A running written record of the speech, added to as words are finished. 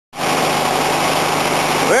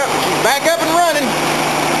back up and running.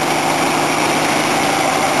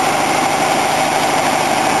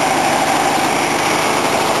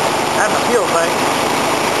 That's a fuel tank.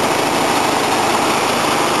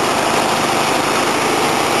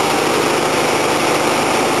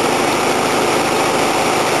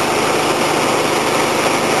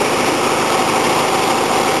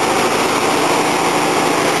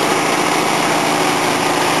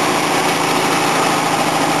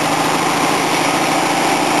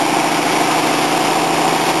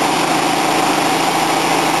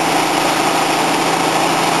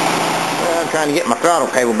 Trying to get my throttle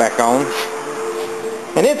cable back on,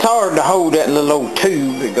 and it's hard to hold that little old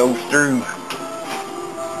tube that goes through,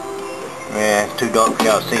 yeah, it's too dark for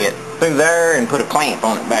y'all to see it, through there, and put a clamp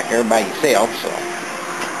on it back there by yourself. So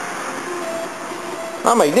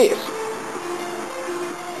I made this.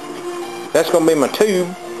 That's going to be my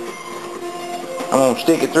tube. I'm going to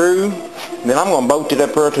stick it through, then I'm going to bolt it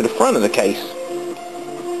up here to the front of the case.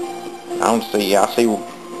 I don't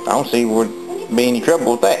see would be any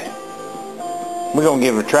trouble with that. We're going to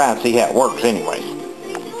give it a try and see how it works anyways.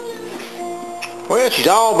 Well, she's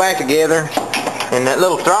all back together, and that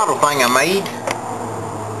little throttle thing I made,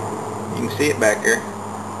 you can see it back there,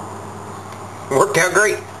 worked out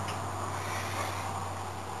great.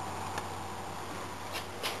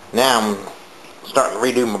 Now I'm starting to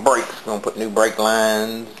redo my brakes. I'm going to put new brake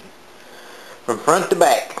lines from front to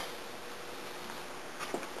back.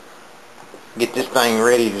 Get this thing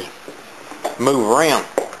ready to move around.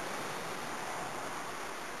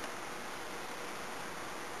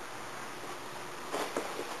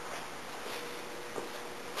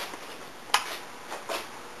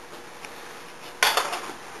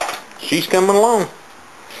 She's coming along.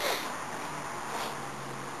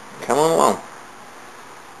 Coming along.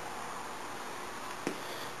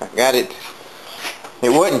 I got it. It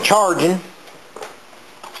wasn't charging.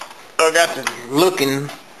 I got it looking.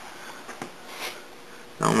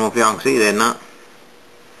 I don't know if y'all can see that or not.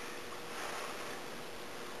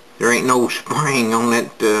 There ain't no spring on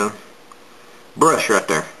that brush right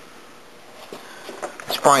there.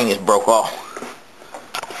 The spring is broke off.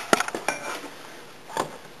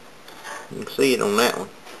 You can see it on that one.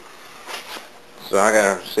 So I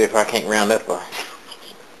gotta see if I can't round up a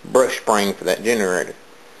brush spring for that generator.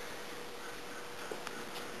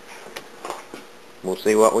 We'll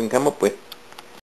see what we can come up with.